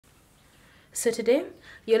So today,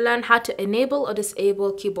 you'll learn how to enable or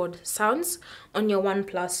disable keyboard sounds on your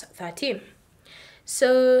OnePlus 13.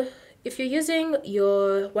 So if you're using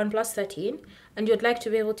your OnePlus 13 and you'd like to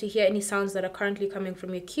be able to hear any sounds that are currently coming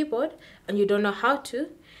from your keyboard and you don't know how to,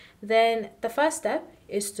 then the first step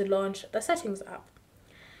is to launch the Settings app.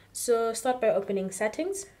 So start by opening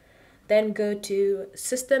Settings, then go to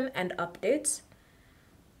System and Updates,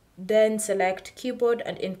 then select Keyboard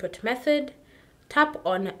and Input Method, tap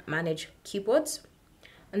on Manage Keyboards,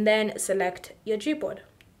 and then select your Gboard.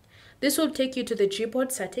 This will take you to the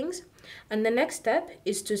Gboard settings, and the next step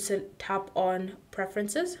is to tap on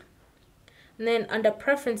Preferences. And then under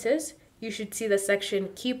Preferences, you should see the section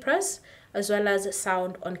Keypress, as well as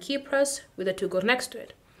Sound on Keypress with a toggle next to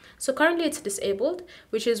it. So currently it's disabled,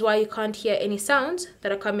 which is why you can't hear any sounds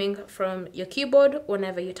that are coming from your keyboard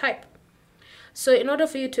whenever you type. So in order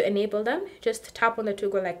for you to enable them, just tap on the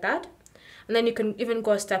toggle like that. And then you can even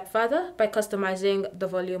go a step further by customizing the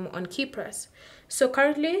volume on Keypress. So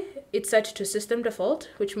currently it's set to system default,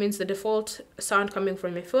 which means the default sound coming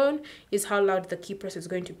from your phone is how loud the Keypress is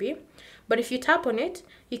going to be. But if you tap on it,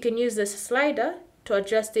 you can use this slider to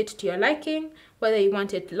adjust it to your liking, whether you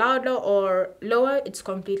want it louder or lower, it's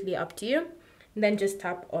completely up to you. And then just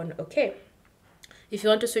tap on OK. If you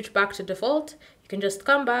want to switch back to default, you can just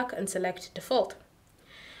come back and select default.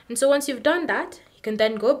 And so once you've done that, you can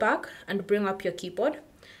then go back and bring up your keyboard,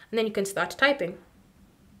 and then you can start typing.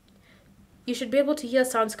 You should be able to hear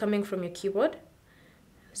sounds coming from your keyboard.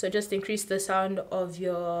 So just increase the sound of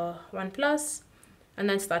your OnePlus and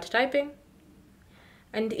then start typing.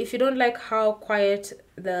 And if you don't like how quiet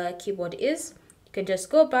the keyboard is, you can just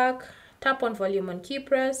go back, tap on volume on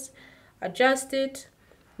Keypress, adjust it,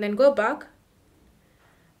 then go back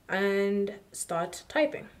and start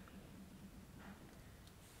typing.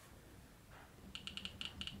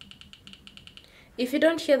 If you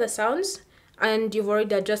don't hear the sounds and you've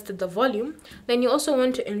already adjusted the volume, then you also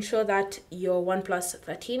want to ensure that your OnePlus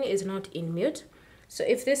 13 is not in mute. So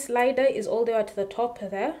if this slider is all the way at the top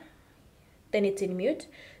there, then it's in mute.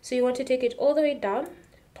 So you want to take it all the way down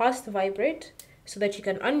past vibrate so that you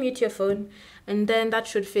can unmute your phone, and then that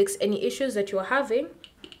should fix any issues that you're having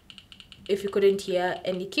if you couldn't hear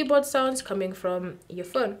any keyboard sounds coming from your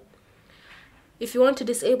phone. If you want to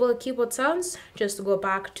disable keyboard sounds, just go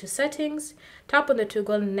back to Settings, tap on the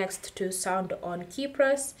toggle next to Sound on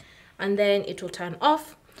Keypress, and then it will turn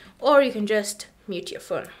off, or you can just mute your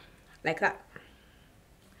phone, like that.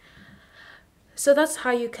 So that's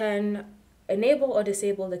how you can enable or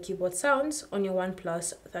disable the keyboard sounds on your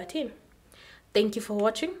OnePlus 13. Thank you for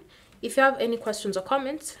watching. If you have any questions or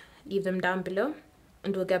comments, leave them down below,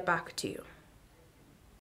 and we'll get back to you.